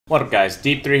What up guys,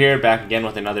 Deep 3 here, back again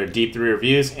with another Deep 3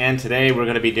 reviews, and today we're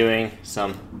going to be doing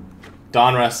some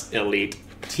Donruss Elite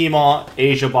Tmall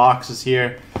Asia boxes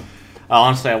here.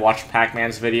 Honestly, I watched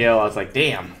Pac-Man's video, I was like,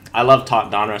 damn, I love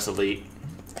Donruss Elite.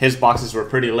 His boxes were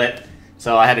pretty lit,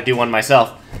 so I had to do one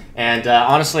myself. And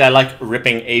honestly, I like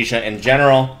ripping Asia in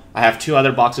general. I have two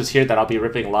other boxes here that I'll be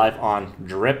ripping live on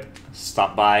Drip.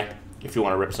 Stop by if you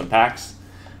want to rip some packs.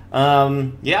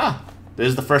 Yeah. This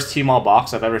is the first Tmall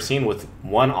box I've ever seen with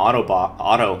one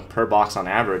auto per box on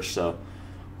average, so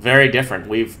very different.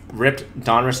 We've ripped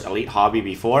Donruss Elite Hobby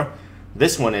before.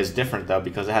 This one is different though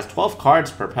because it has 12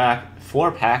 cards per pack,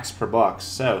 4 packs per box,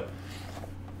 so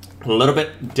a little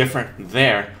bit different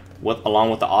there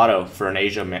along with the auto for an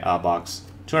Asia box.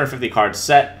 250 card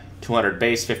set, 200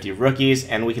 base, 50 rookies,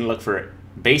 and we can look for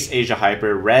base Asia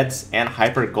Hyper, reds, and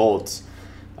Hyper Golds.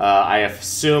 I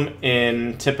assume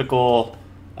in typical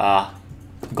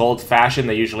gold fashion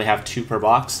they usually have 2 per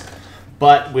box,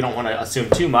 but we don't want to assume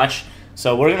too much,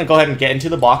 so we're going to go ahead and get into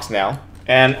the box now,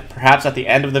 and perhaps at the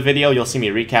end of the video you'll see me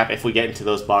recap if we get into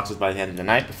those boxes by the end of the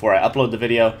night before I upload the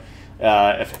video,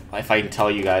 if I can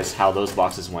tell you guys how those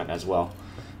boxes went as well.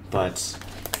 But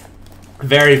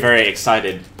very, very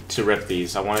excited to rip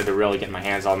these. I wanted to really get my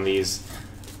hands on these.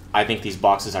 I think these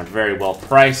boxes are very well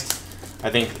priced. I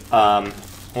think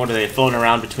what are they floating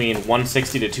around between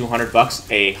 160 to 200 bucks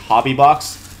a hobby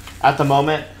box at the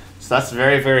moment, so that's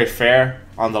very, very fair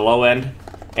on the low end.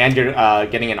 And you're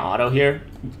getting an auto here,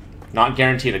 not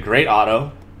guaranteed a great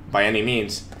auto by any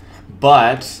means,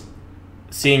 but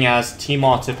seeing as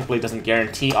Tmall typically doesn't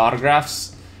guarantee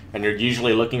autographs and you're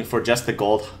usually looking for just the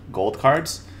gold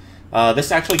cards, this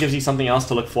actually gives you something else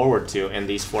to look forward to in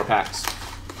these 4 packs.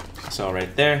 So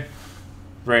right there,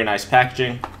 very nice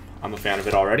packaging. I'm a fan of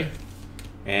it already.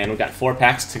 And we've got 4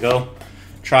 packs to go.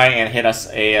 Try and hit us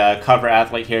a cover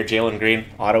athlete here. Jalen Green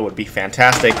auto would be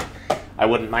fantastic. I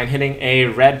wouldn't mind hitting a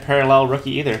red parallel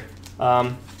rookie either.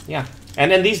 Yeah.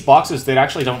 And in these boxes, they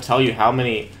actually don't tell you how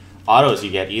many autos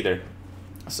you get either.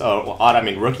 So, I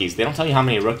mean rookies. They don't tell you how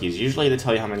many rookies. Usually they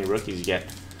tell you how many rookies you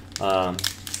get.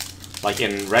 Like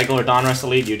in regular Donruss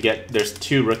Elite, you'd get, there's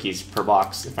 2 rookies per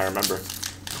box, if I remember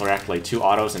correctly. 2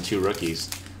 autos and 2 rookies.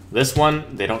 This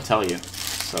one, they don't tell you.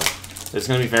 So this is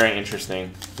going to be very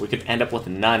interesting. We could end up with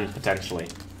none, potentially.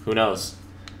 Who knows?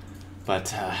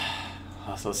 But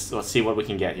let's see what we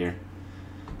can get here.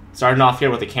 Starting off here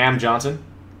with the Cam Johnson.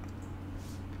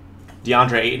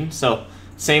 DeAndre Ayton. So,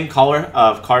 same color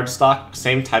of cardstock.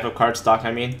 Same type of cardstock,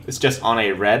 I mean. It's just on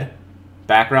a red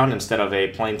background instead of a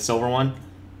plain silver one.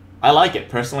 I like it.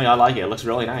 Personally, I like it. It looks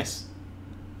really nice.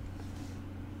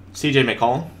 CJ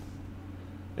McCollum.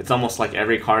 It's almost like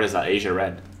every card is an Asia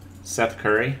red. Seth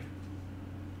Curry.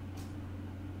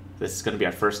 This is going to be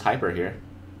our first hyper here.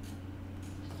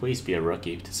 Please be a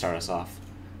rookie to start us off.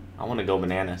 I want to go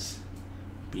bananas.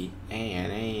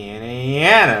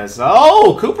 Bananas.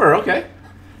 Oh, Cooper. Okay.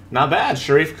 Not bad.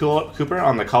 Sharif Cooper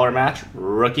on the color match.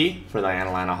 Rookie for the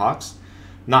Atlanta Hawks.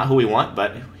 Not who we want,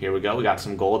 but here we go. We got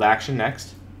some gold action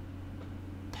next.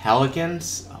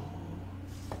 Pelicans. Oh.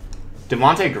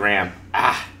 Devontae Graham.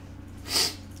 Ah.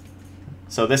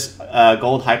 So this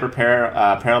gold hyper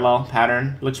parallel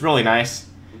pattern looks really nice.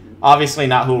 Obviously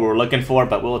not who we're looking for,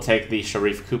 but we'll take the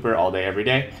Sharif Cooper all day, every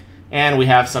day. And we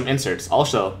have some inserts.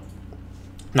 Also,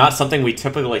 not something we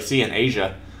typically see in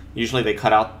Asia. Usually they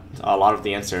cut out a lot of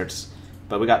the inserts.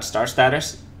 But we got star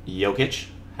status, Jokic.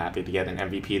 Happy to get an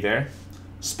MVP there.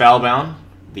 Spellbound,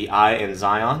 the I in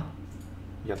Zion.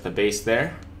 You got the base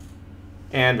there.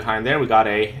 And behind there we got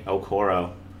a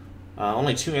Okoro.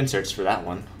 Only 2 inserts for that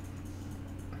one.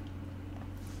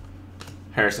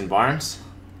 Harrison Barnes.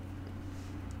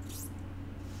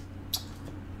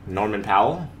 Norman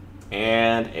Powell,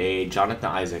 and a Jonathan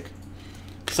Isaac.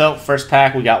 So, first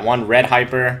pack, we got 1 red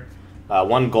hyper,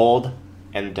 1 gold,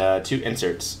 and 2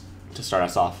 inserts to start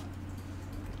us off.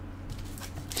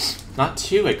 Not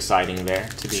too exciting there,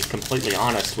 to be completely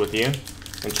honest with you,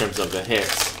 in terms of the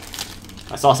hits.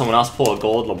 I saw someone else pull a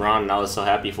gold LeBron, and I was so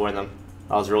happy for them.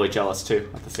 I was really jealous, too,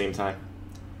 at the same time.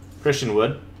 Christian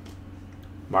Wood.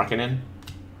 Markkanen.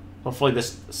 Hopefully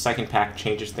this second pack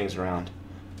changes things around.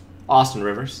 Austin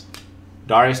Rivers,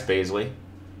 Darius Baisley,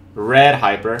 red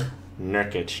hyper,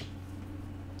 Nurkic.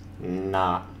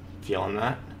 Not feeling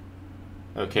that.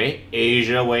 Okay,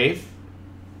 Asia wave.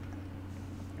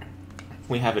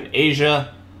 We have an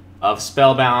Asia of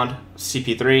Spellbound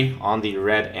CP3 on the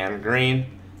red and green.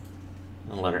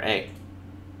 And letter A.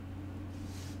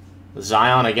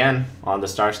 Zion again on the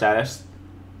star status.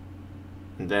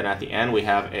 And then at the end we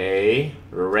have a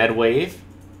red wave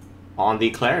on the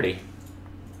clarity.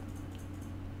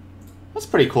 That's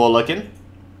pretty cool looking.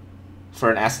 for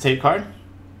an acetate card.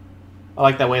 I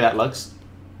like that way that looks.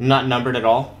 Not numbered at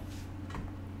all,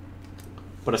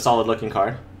 but a solid looking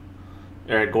card.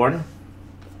 Eric Gordon,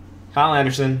 Kyle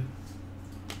Anderson,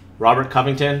 Robert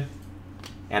Covington,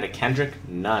 and a Kendrick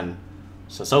Nunn.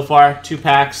 So far, 2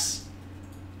 packs,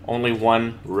 only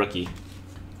 1 rookie.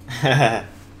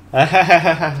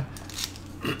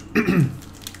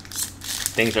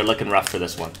 Things are looking rough for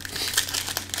this one.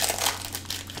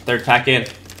 3rd pack in.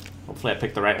 Hopefully I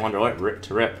picked the right one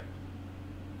to rip.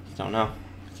 Don't know.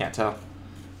 Can't tell.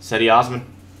 Cedi Osman,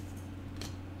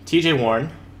 TJ Warren,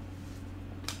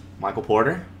 Michael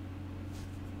Porter,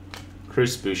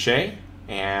 Cruz Boucher,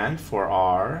 and for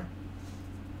our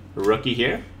rookie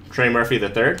here, Trey Murphy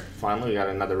III. Finally, we got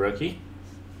another rookie.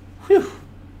 Whew.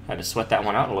 Had to sweat that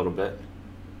one out a little bit.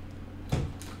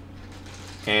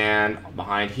 And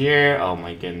behind here, oh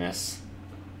my goodness.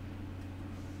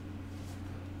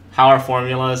 Power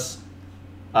formulas.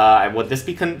 Would this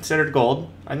be considered gold?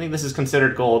 I think this is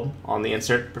considered gold on the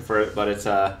insert, but it's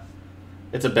a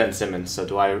Ben Simmons. So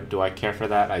do I care for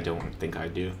that? I don't think I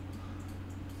do.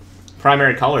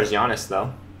 Primary color is Giannis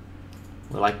though.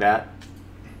 We like that.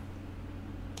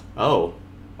 Oh,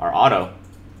 our auto.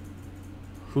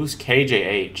 Who's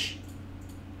KJH?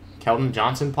 Keldon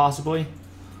Johnson possibly?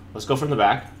 Let's go from the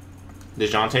back.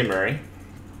 DeJounte Murray.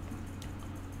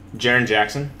 Jaren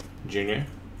Jackson Jr.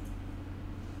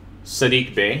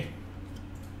 Sadiq Bey.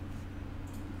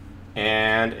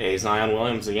 And a Zion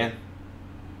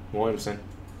Williamson.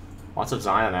 Lots of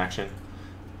Zion action.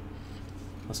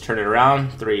 Let's turn it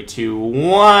around. 3, 2,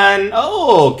 1.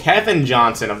 Oh, Kevin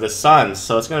Johnson of the Suns.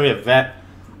 So it's going to be a vet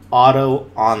auto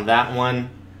on that one.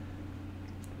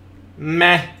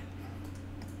 Meh.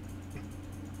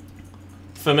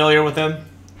 Familiar with him.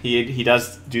 He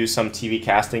does do some TV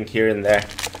casting here and there.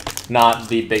 Not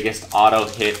the biggest auto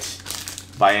hit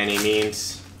by any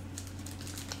means.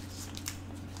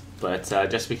 But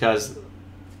just because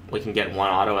we can get 1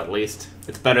 auto at least,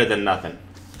 it's better than nothing.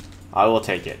 I will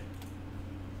take it.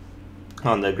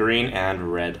 On the green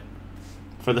and red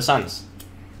for the Suns.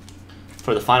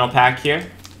 For the final pack here,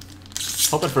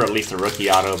 hoping for at least a rookie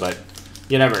auto, but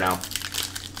you never know.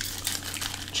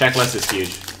 Checklist is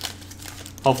huge.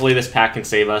 Hopefully this pack can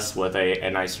save us with a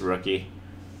nice rookie.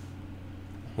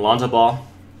 Lonzo Ball,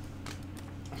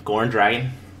 Goran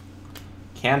Dragon,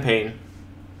 Cam Payne,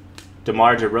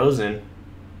 DeMar DeRozan,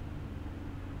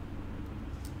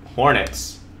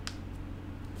 Hornets.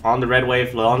 On the red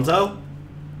wave, Lonzo,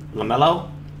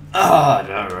 LaMelo.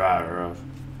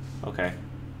 Okay.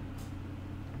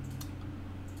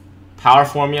 Power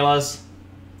formulas,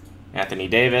 Anthony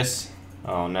Davis.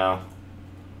 Oh no.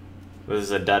 This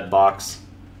is a dud box.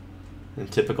 In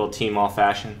typical Tmall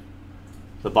fashion.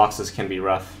 The boxes can be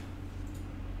rough.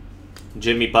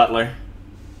 Jimmy Butler.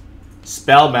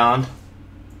 Spellbound.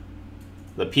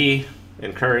 The P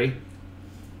in Curry.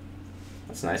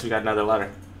 That's nice. We got another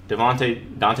letter. Dante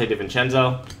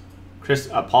DiVincenzo.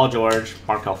 Paul George.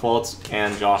 Markelle Fultz.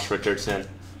 And Josh Richardson.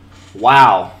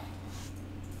 Wow.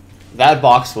 That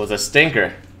box was a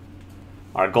stinker.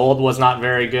 Our gold was not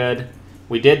very good.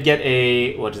 We did get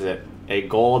a, what is it? A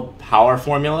gold power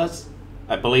formulas.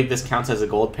 I believe this counts as a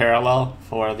gold parallel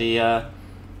for the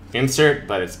insert,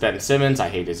 but it's Ben Simmons. I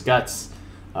hate his guts.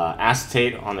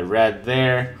 Acetate on the red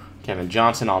there. Kevin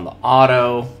Johnson on the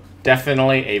auto.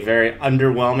 Definitely a very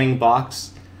underwhelming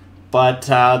box, but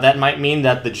that might mean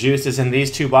that the juice is in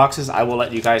these 2 boxes. I will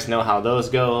let you guys know how those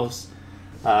goes.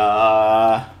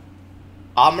 I'm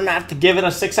going to have to give it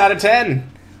a 6 out of 10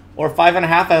 or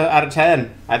 5.5 out of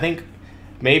 10. I think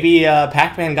maybe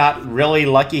Pac-Man got really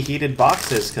lucky heated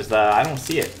boxes because I don't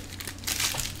see it.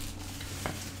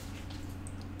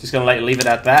 Just going to leave it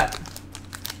at that.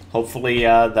 Hopefully the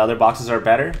other boxes are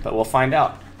better, but we'll find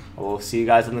out. We'll see you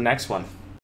guys in the next one.